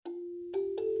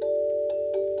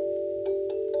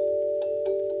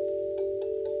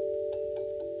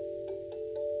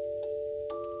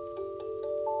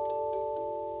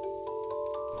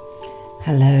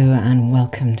Hello and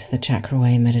welcome to the Chakra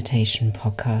Way Meditation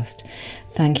Podcast.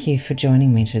 Thank you for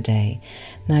joining me today.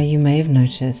 Now, you may have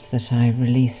noticed that I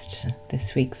released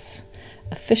this week's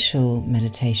official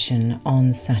meditation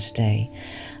on Saturday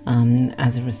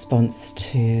as a response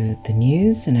to the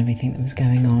news and everything that was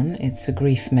going on. It's a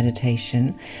grief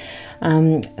meditation.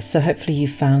 So hopefully you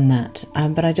found that.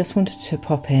 But I just wanted to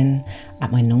pop in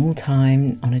at my normal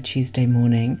time on a Tuesday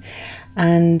morning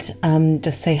and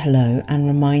just say hello and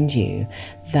remind you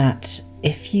that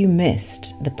if you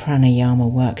missed the pranayama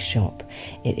workshop,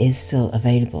 it is still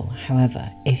available. However,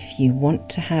 if you want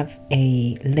to have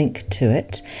a link to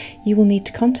it, you will need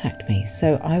to contact me.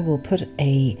 So I will put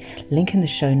a link in the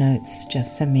show notes.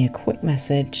 Just send me a quick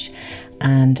message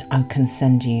and I can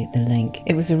send you the link.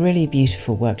 It was a really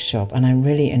beautiful workshop and I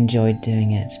really enjoyed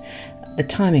doing it. The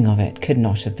timing of it could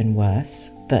not have been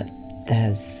worse, but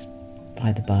there's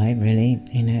by the by, really,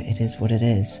 it is what it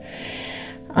is.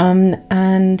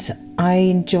 And I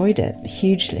enjoyed it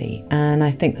hugely, and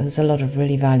I think there's a lot of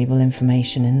really valuable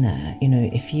information in there.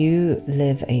 If you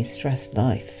live a stressed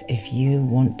life, if you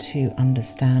want to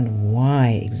understand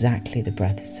why exactly the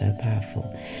breath is so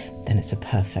powerful, then it's a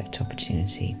perfect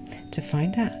opportunity to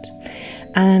find out.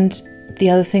 And the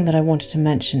other thing that I wanted to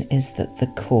mention is that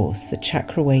the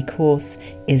Chakra Way course,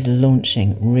 is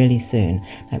launching really soon,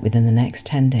 like within the next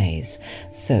 10 days.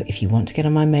 So if you want to get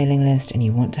on my mailing list and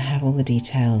you want to have all the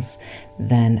details,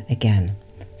 then again,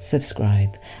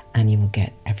 subscribe and you will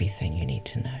get everything you need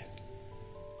to know.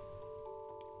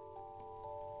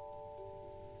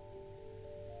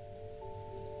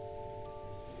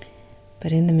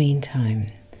 But in the meantime,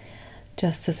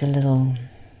 just as a little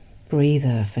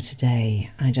breather for today,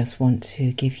 I just want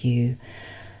to give you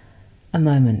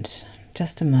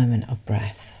just a moment of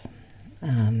breath.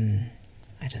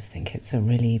 I just think it's a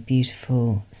really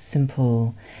beautiful,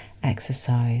 simple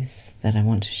exercise that I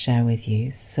want to share with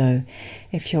you. So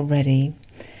if you're ready,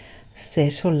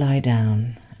 sit or lie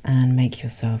down and make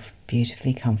yourself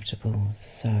beautifully comfortable.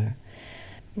 So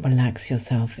relax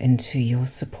yourself into your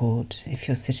support. If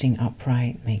you're sitting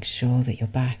upright, make sure that your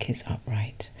back is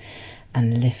upright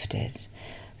and lifted.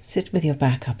 Sit with your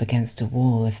back up against a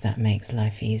wall if that makes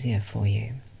life easier for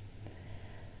you.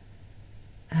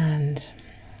 And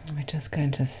we're just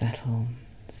going to settle.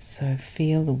 So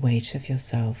feel the weight of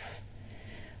yourself,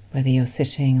 whether you're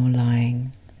sitting or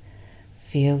lying.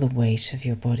 Feel the weight of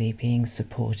your body being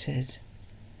supported.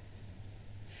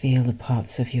 Feel the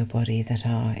parts of your body that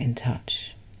are in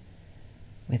touch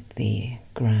with the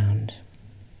ground,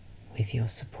 with your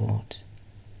support.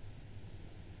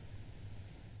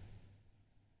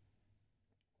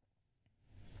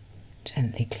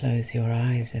 Gently close your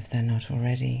eyes if they're not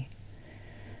already.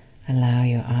 Allow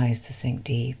your eyes to sink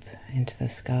deep into the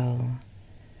skull.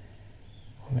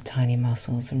 All the tiny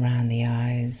muscles around the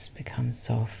eyes become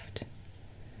soft,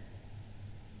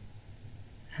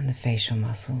 and the facial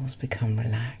muscles become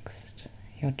relaxed.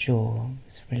 Your jaw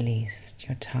is released,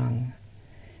 your tongue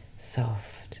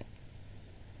soft.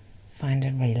 Find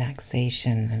a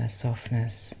relaxation and a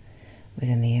softness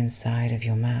within the inside of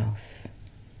your mouth.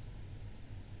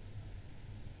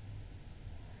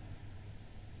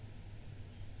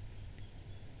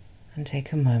 And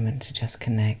take a moment to just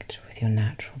connect with your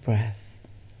natural breath,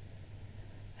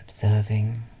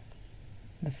 observing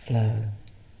the flow,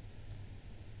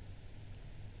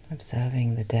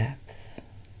 observing the depth,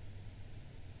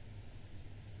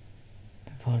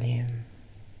 the volume,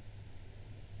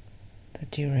 the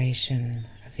duration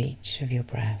of each of your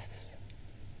breaths.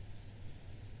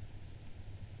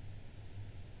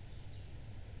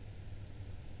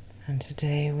 And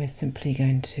today we're simply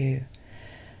going to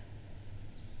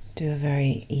do a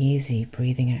very easy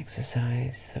breathing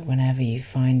exercise that whenever you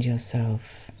find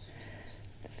yourself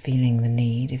feeling the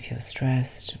need, if you're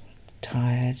stressed,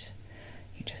 tired,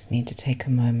 you just need to take a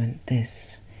moment.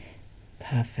 This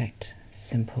perfect,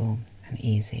 simple and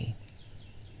easy.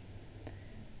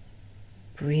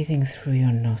 Breathing through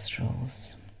your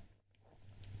nostrils.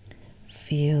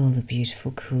 Feel the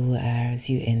beautiful cool air as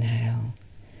you inhale,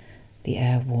 the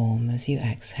air warm as you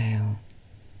exhale.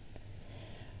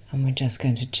 And we're just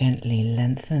going to gently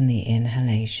lengthen the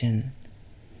inhalation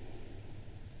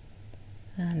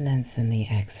and lengthen the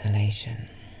exhalation.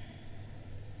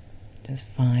 Just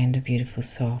find a beautiful,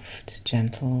 soft,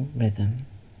 gentle rhythm.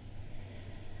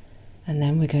 And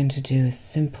then we're going to do a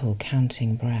simple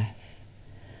counting breath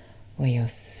where you're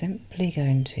simply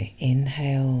going to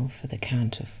inhale for the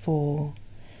count of 4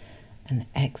 and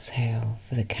exhale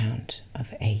for the count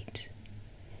of 8.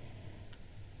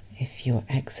 If your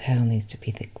exhale needs to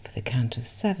be for the count of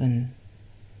 7,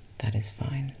 that is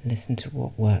fine. Listen to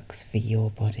what works for your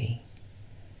body.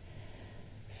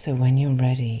 So when you're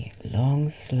ready, long,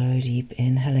 slow, deep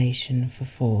inhalation for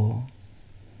 4.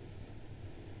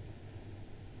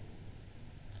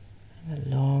 And a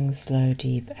long, slow,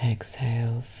 deep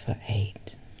exhale for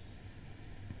 8.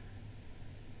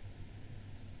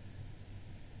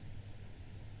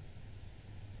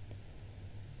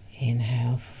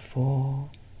 Inhale for 4.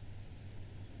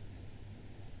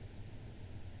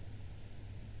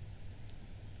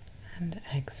 And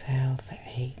exhale for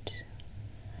 8.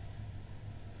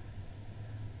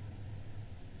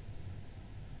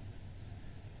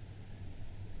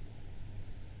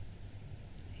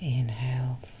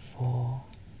 Inhale for 4.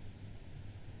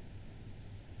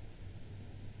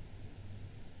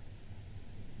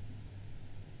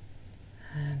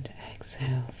 And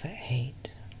exhale for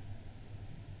 8.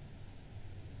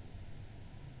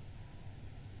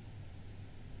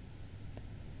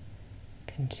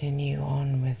 Continue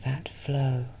on with that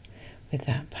flow, with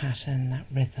that pattern, that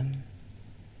rhythm.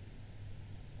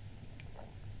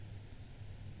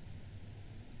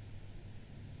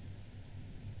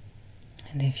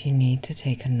 And if you need to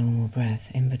take a normal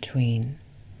breath in between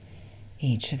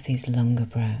each of these longer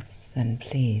breaths, then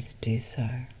please do so.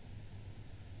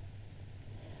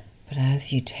 But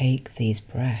as you take these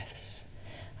breaths,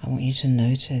 I want you to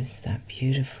notice that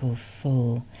beautiful,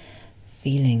 full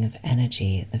feeling of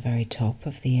energy at the very top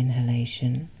of the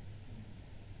inhalation.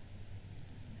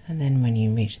 And then when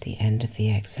you reach the end of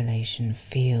the exhalation,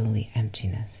 feel the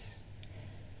emptiness.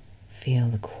 Feel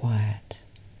the quiet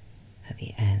at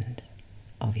the end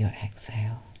of your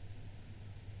exhale.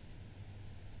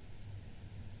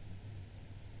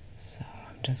 So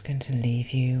I'm just going to leave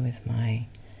you with my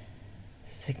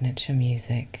signature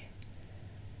music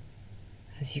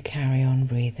as you carry on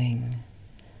breathing,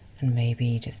 and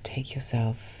maybe just take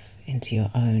yourself into your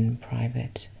own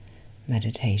private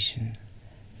meditation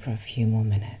for a few more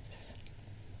minutes.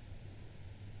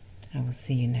 I will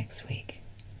see you next week.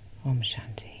 Om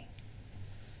Shanti.